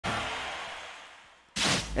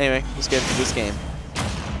Anyway, let's get into this game.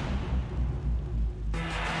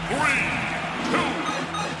 3, 2,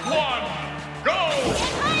 1, go!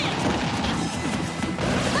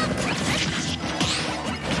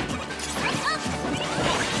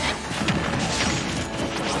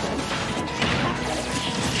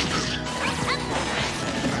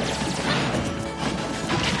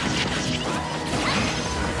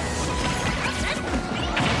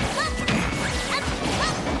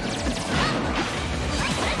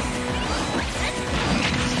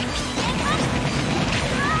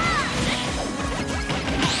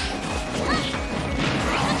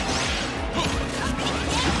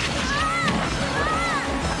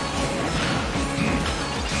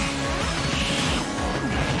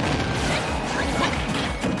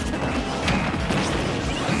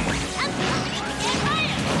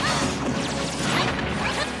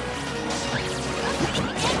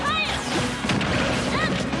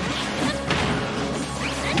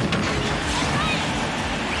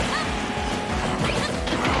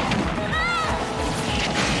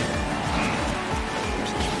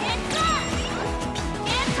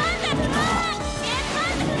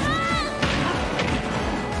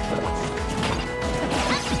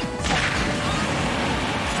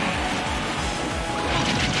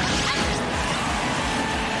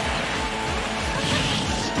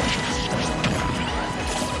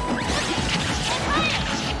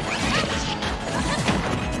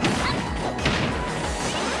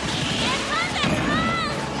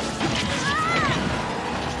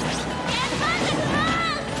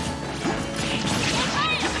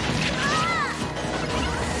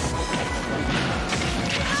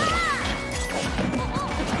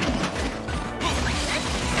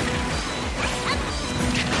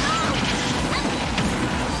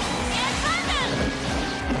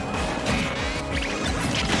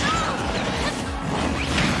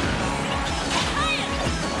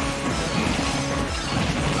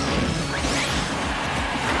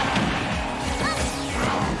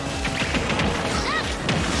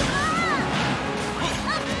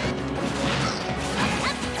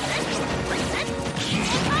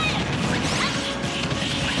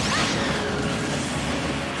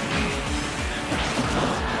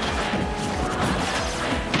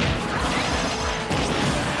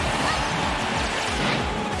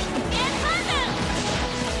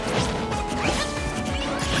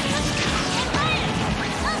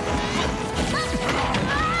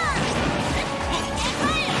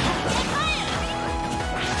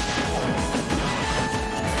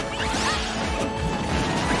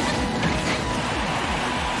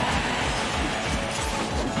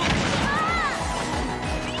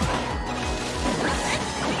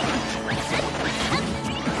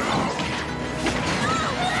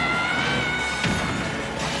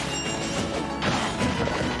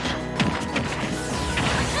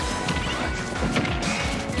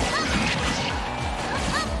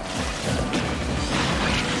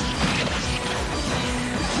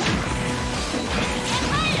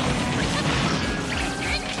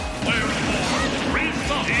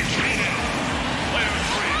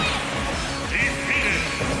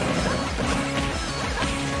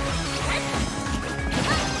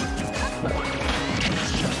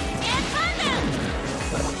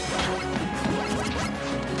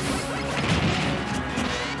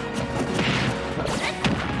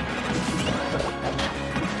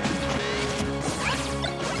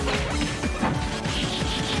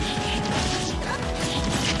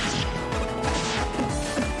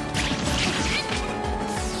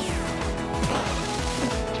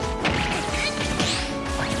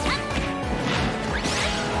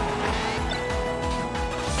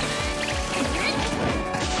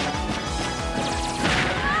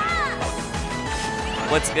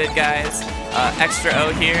 What's good, guys? Extra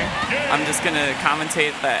O here. I'm just going to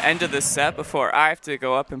commentate the end of this set before I have to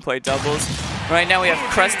go up and play doubles. Right now we have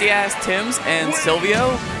crustyasstimbs and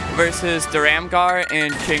Silvio versus Daramgar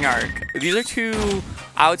and KingArc. These are two,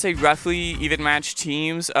 I would say, roughly even matched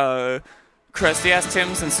teams.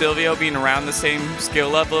 crustyasstimbs and Silvio being around the same skill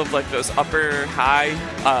level of like those upper high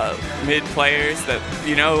mid players that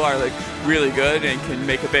you know are like really good and can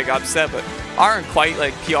make a big upset but aren't quite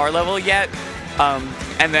like PR level yet.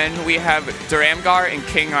 And then we have Daramgar and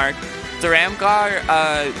KingArc. Daramgar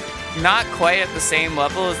not quite at the same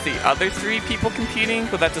level as the other three people competing,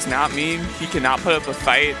 but that does not mean he cannot put up a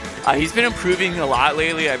fight. He's been improving a lot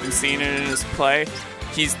lately. I've been seeing it in his play.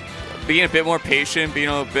 He's being a bit more patient, being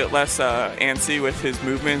a bit less antsy with his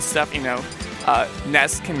movement and stuff. You know,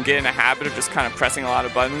 Ness can get in a habit of just kind of pressing a lot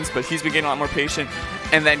of buttons, but he's been getting a lot more patient.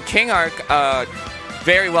 And then KingArc,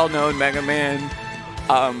 very well-known Megaman,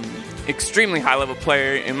 extremely high-level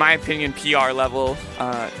player. In my opinion, PR level.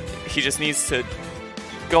 He just needs to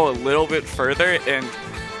go a little bit further, and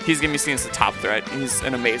he's going to be seen as the top threat. He's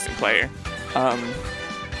an amazing player.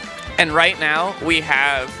 And right now, we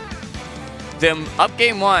have them up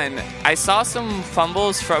game 1. I saw some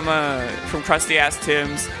fumbles from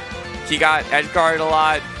crustyasstimbs. He got edge guard a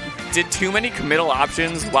lot, did too many committal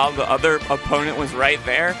options while the other opponent was right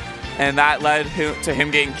there, and that led to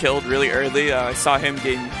him getting killed really early. I saw him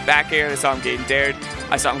getting back air, I saw him getting dared,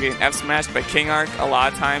 I saw him getting F smashed by KingArc a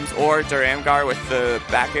lot of times, or Daramgar with the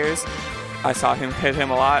back airs. I saw him hit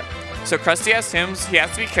him a lot. So crustyasstimbs, he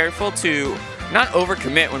has to be careful to not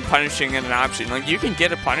overcommit when punishing in an option. Like, you can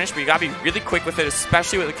get a punish, but you gotta be really quick with it,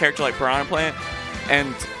 especially with a character like Piranha playing.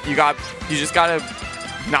 And you just gotta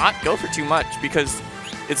not go for too much because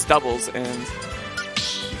it's doubles and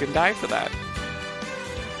you can die for that.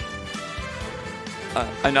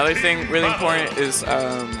 Another thing really important is,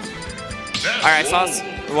 I saw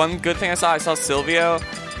one good thing I saw Silvio.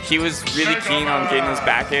 He was really keen on getting those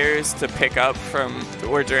back airs to pick up from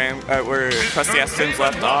where crustyasstimbs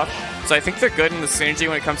left off. So I think they're good in the synergy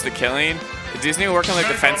when it comes to killing. They just need to work on their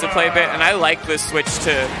defensive play a bit, and I like this switch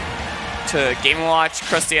to Game & Watch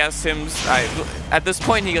crustyasstimbs. At this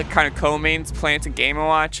point, he kind of co-mains Plant and Game &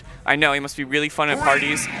 Watch. I know, he must be really fun at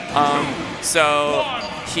parties. So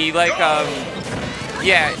he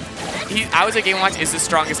yeah, I would say Game & Watch is the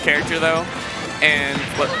strongest character though. And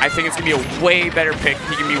I think it's going to be a way better pick.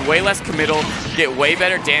 He can be way less committal, get way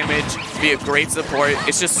better damage, be a great support.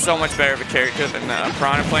 It's just so much better of a character than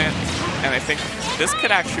Piranha Plant. And I think this could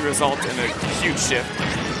actually result in a huge shift.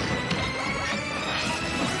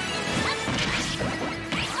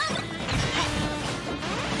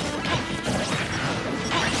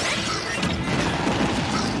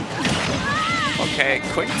 Okay,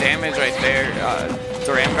 quick damage right there.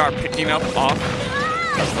 Daramgar picking up off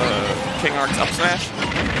of KingArc's up smash.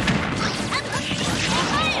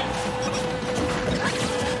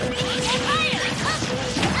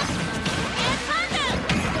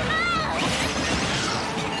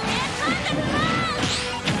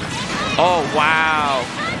 Oh, wow.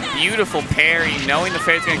 Beautiful parry, knowing the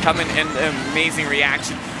fairy's going to come in, and an amazing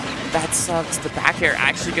reaction. That sucks. The back air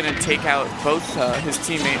actually going to take out both his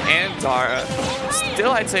teammate and Dara.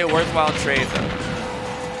 Still, I'd say a worthwhile trade, though.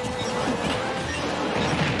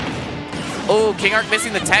 Oh, KingArc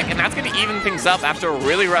missing the tech, and that's going to even things up after a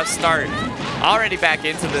really rough start. Already back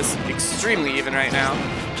into this, extremely even right now.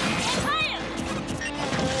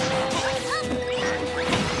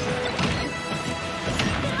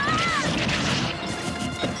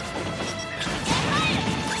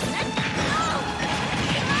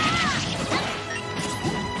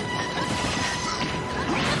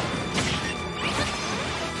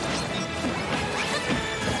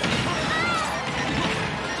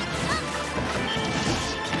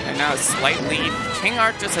 Now a slight lead.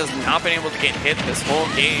 KingArc just has not been able to get hit this whole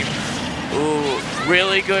game. Ooh,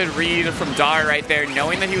 really good read from Dar right there,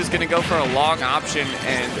 knowing that he was going to go for a long option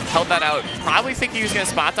and held that out. Probably thinking he was going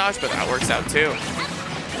to spot dodge, but that works out too.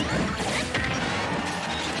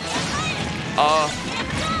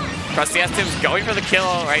 crustyasstimbs going for the kill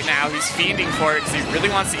right now. He's fiending for it because he really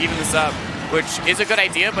wants to even this up, which is a good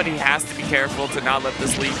idea, but he has to be careful to not let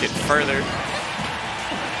this lead get further.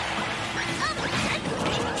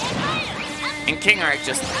 And KingArc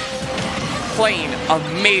just playing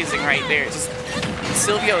amazing right there. Just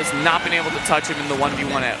Silvio has not been able to touch him in the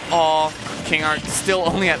 1v1 at all. KingArc still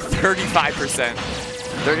only at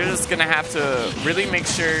 35%. They're just going to have to really make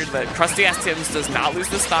sure that crustyasstimbs does not lose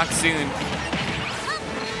the stock soon.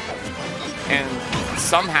 And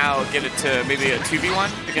somehow get it to maybe a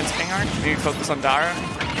 2v1 against KingArc. Maybe focus on Dara.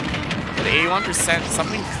 At 81%,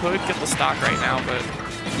 something could get the stock right now, but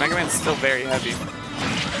Megaman's still very heavy.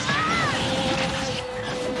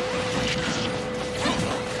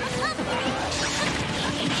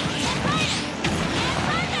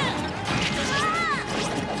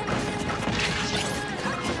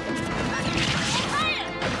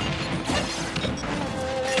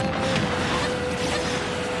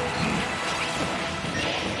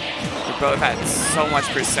 Both had so much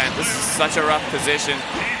percent. This is such a rough position.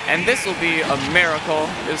 And this will be a miracle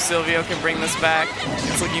if Silvio can bring this back.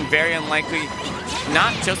 It's looking very unlikely,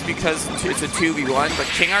 not just because it's a 2v1, but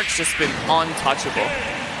KingArc's just been untouchable.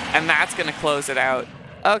 And that's going to close it out.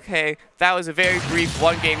 Okay, that was a very brief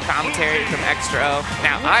one-game commentary from Xtra O.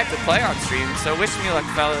 Now, I have to play on stream, so wish me luck,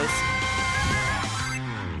 fellas.